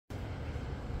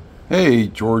Hey,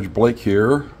 George Blake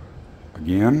here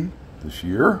again this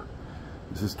year.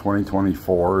 This is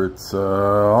 2024. It's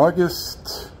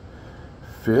August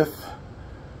 5th.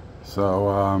 So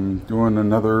I'm going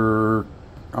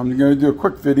to do a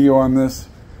quick video on this.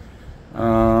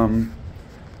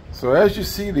 So as you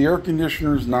see, the air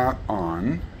conditioner's not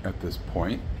on at this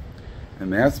point.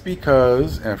 And that's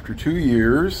because after 2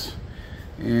 years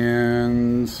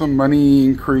and some money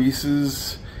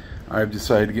increases, I've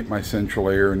decided to get my central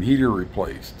air and heater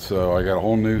replaced. So I got a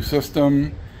whole new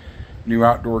system, new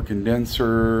outdoor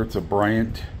condenser. It's a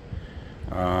BRYANT,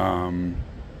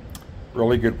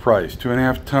 really good price.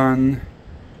 2.5 ton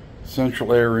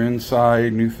central air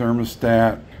inside, new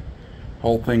thermostat.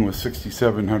 Whole thing was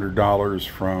 $6,700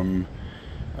 from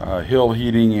Hill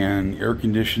Heating and Air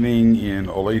Conditioning in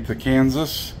Olathe,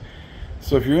 Kansas.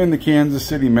 So if you're in the Kansas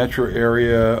City metro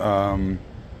area,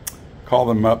 call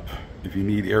them up if you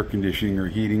need air conditioning or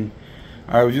heating.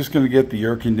 I was just going to get the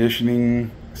air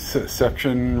conditioning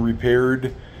section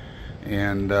repaired,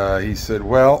 and he said,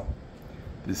 well,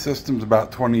 the system's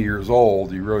about 20 years old.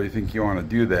 Do you really think you want to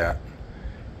do that?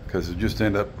 Because it just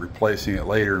end up replacing it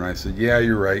later. And I said, yeah,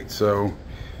 you're right. So,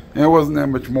 and it wasn't that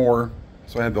much more,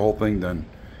 so I had the whole thing done.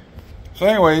 So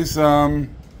anyways,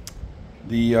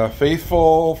 the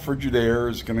faithful Frigidaire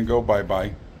is going to go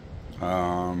bye-bye.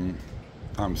 I'm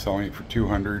selling it for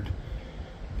 $200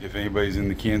 if anybody's in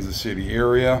the Kansas City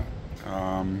area.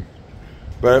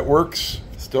 But it works,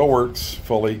 still works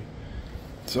fully.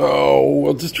 So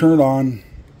we'll just turn it on.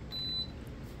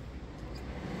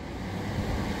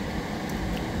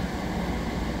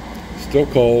 Still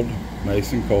cold,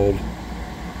 nice and cold.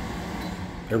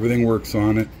 Everything works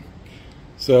on it.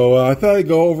 So I thought I'd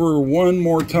go over one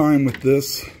more time with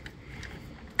this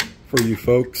for you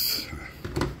folks.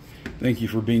 Thank you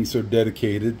for being so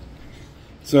dedicated.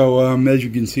 So as you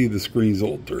can see, the screen's a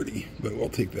little dirty, but we'll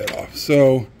take that off.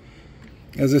 So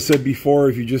as I said before,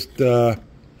 if you just go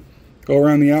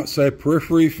around the outside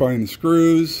periphery, find the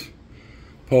screws,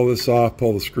 pull this off,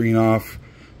 pull the screen off.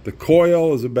 The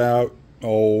coil is about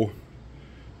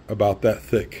that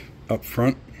thick up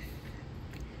front.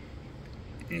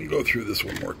 Let me go through this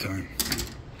one more time.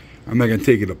 I'm not going to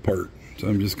take it apart, so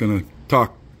I'm just going to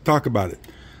talk about it.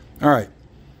 All right.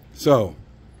 So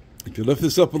if you lift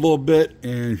this up a little bit,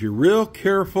 and if you're real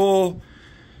careful,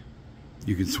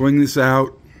 you can swing this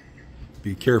out.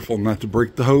 Be careful not to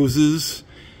break the hoses.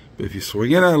 But if you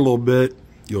swing it out a little bit,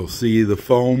 you'll see the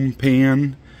foam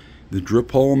pan, the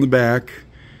drip hole in the back.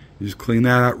 You just clean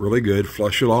that out really good.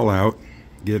 Flush it all out.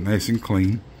 Get it nice and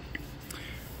clean.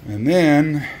 And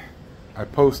then I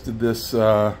posted this,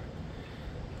 I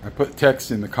put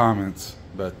text in the comments,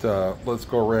 but let's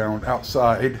go around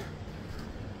outside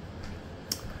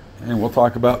and we'll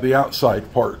talk about the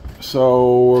outside part.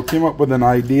 So I came up with an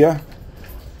idea.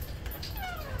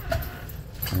 I'm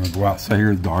going to go outside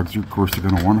here. The dogs are, of course,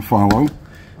 going to want to follow.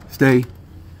 Stay.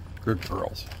 Good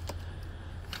girls.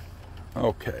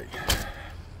 Okay.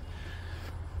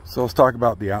 So let's talk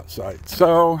about the outside.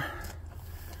 So,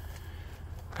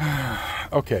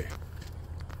 okay.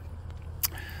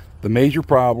 The major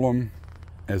problem,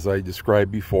 as I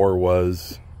described before,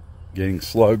 was getting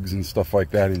slugs and stuff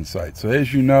like that inside. So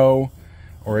as you know,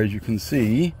 or as you can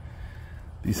see,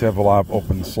 these have a lot of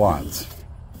open slots.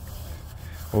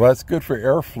 Well, that's good for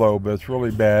airflow, but it's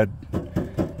really bad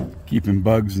keeping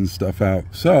bugs and stuff out.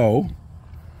 So,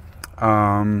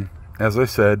 as I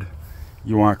said,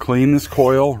 you want to clean this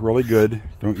coil really good.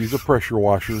 Don't use a pressure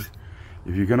washer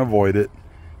if you can avoid it.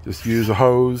 Just use a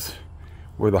hose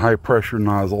with a high pressure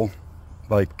nozzle,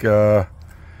 like you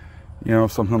know,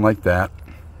 something like that.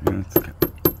 And it's a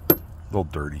little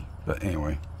dirty, but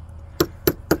anyways,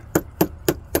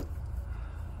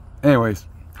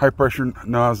 high pressure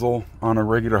nozzle on a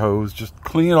regular hose. Just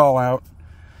clean it all out.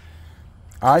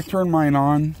 I turned mine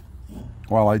on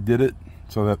while I did it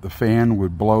so that the fan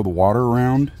would blow the water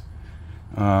around.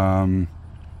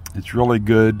 It's really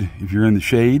good if you're in the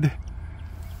shade.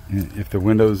 If the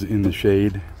window's in the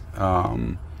shade,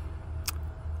 the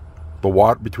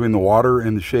water between the water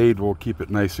and the shade will keep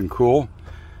it nice and cool.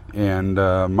 And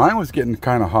mine was getting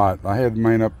kind of hot. I had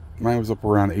mine up. Mine was up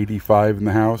around 85 in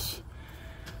the house.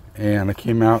 And I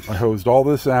came out. I hosed all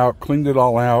this out, cleaned it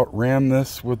all out, ran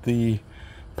this with the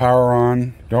power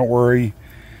on. Don't worry,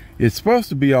 it's supposed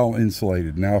to be all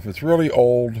insulated. Now, if it's really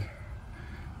old,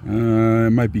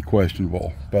 it might be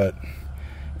questionable. But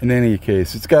in any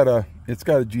case, it's got a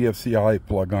GFCI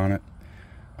plug on it.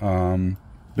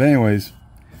 But anyways,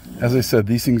 as I said,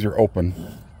 these things are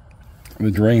open. The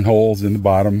drain hole's in the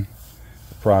bottom,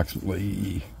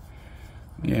 approximately,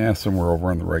 yeah, somewhere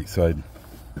over on the right side.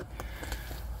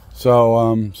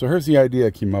 So here's the idea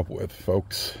I came up with,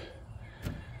 folks.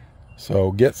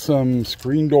 So get some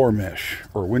screen door mesh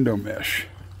or window mesh,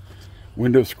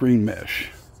 window screen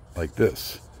mesh like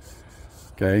this.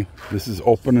 Okay, this is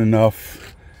open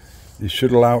enough. It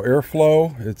should allow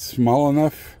airflow. It's small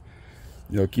enough.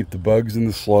 You'll keep the bugs and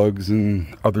the slugs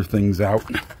and other things out.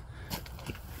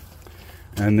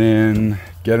 And then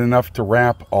get enough to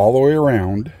wrap all the way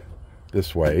around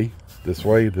this way, this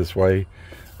way, this way,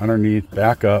 underneath,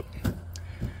 back up.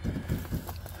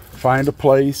 Find a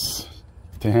place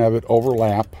to have it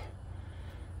overlap.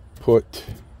 Put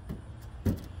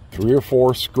 3 or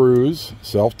 4 screws,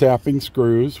 self-tapping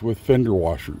screws with fender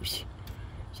washers.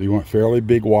 So you want fairly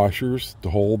big washers to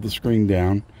hold the screen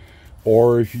down.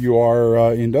 Or if you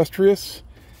are industrious,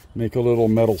 make a little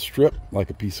metal strip like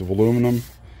a piece of aluminum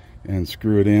and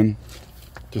screw it in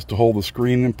just to hold the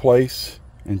screen in place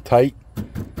and tight.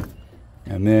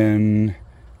 And then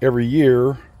every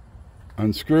year,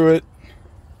 unscrew it,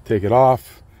 take it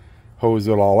off, hose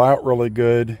it all out really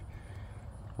good,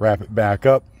 wrap it back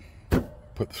up,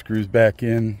 put the screws back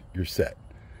in, you're set.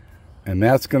 And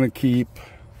that's going to keep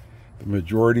the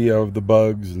majority of the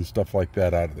bugs and stuff like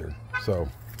that out of there. So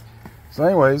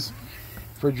anyways,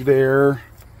 Frigidaire.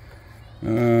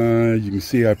 You can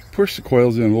see I pushed the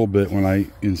coils in a little bit when I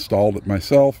installed it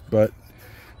myself, but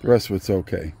the rest of it's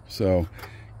okay. So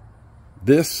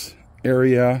this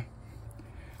area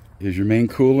is your main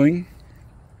cooling,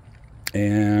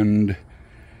 and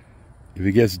if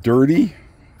it gets dirty,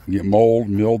 you get mold,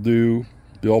 mildew,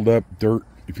 build up, dirt.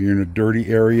 If you're in a dirty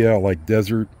area like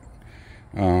desert,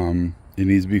 it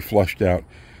needs to be flushed out.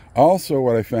 Also,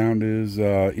 what I found is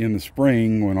in the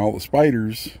spring, when all the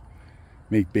spiders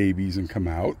make babies and come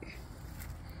out,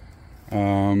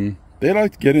 they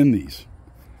like to get in these.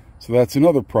 So that's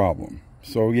another problem.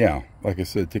 So yeah, like I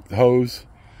said, take the hose,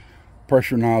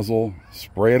 pressure nozzle,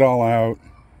 spray it all out.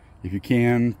 If you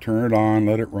can, turn it on,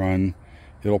 let it run.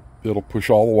 It'll push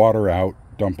all the water out,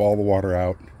 dump all the water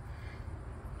out.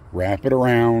 Wrap it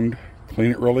around,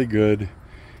 clean it really good,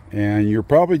 and you're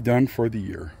probably done for the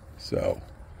year. So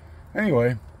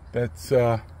anyway, that's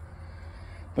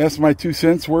my 2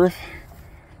 cents worth.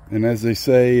 And as they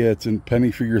say, it's a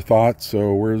penny for your thoughts.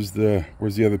 So where's the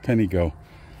other penny go?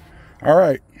 All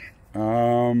right,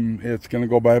 it's gonna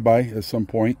go bye-bye at some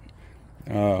point.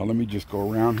 Let me just go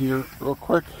around here real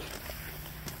quick,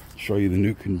 show you the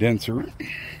new condenser.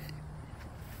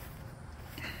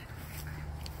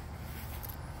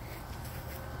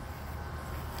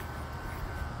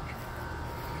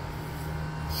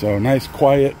 So nice,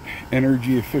 quiet,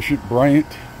 energy efficient BRYANT.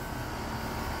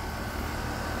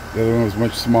 The other one was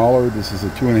much smaller. This is a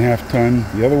 2.5 ton.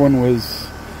 The other one was,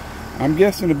 I'm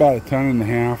guessing, about 1.5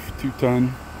 tons, 2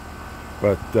 ton.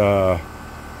 But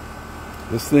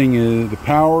this thing is, the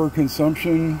power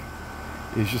consumption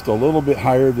is just a little bit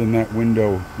higher than that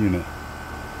window unit.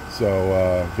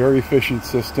 So very efficient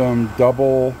system,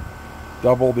 double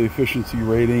the efficiency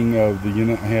rating of the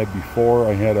unit I had before.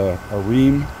 I had a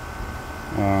ream.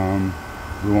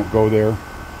 We won't go there.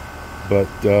 But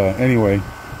anyway,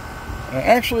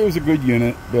 actually it was a good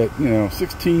unit, but you know,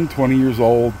 16, 20 years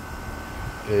old,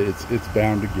 it's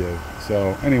bound to give.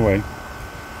 So anyway,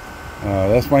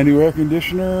 that's my new air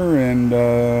conditioner, and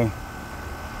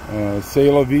c'est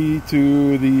la vie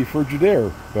to the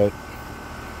Fridgidaire. But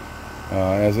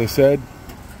as I said,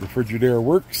 the Fridgidaire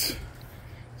works.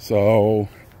 So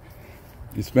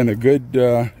it's been a good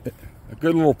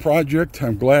little project.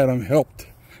 I'm glad I've helped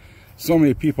so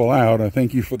many people out. I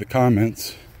thank you for the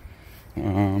comments.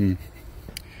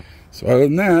 So other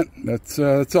than that,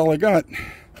 that's all I got.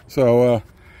 So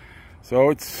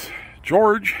it's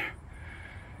George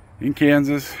in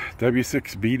Kansas,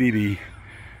 W6BDD,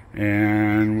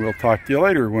 and we'll talk to you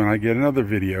later when I get another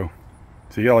video.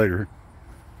 See you later.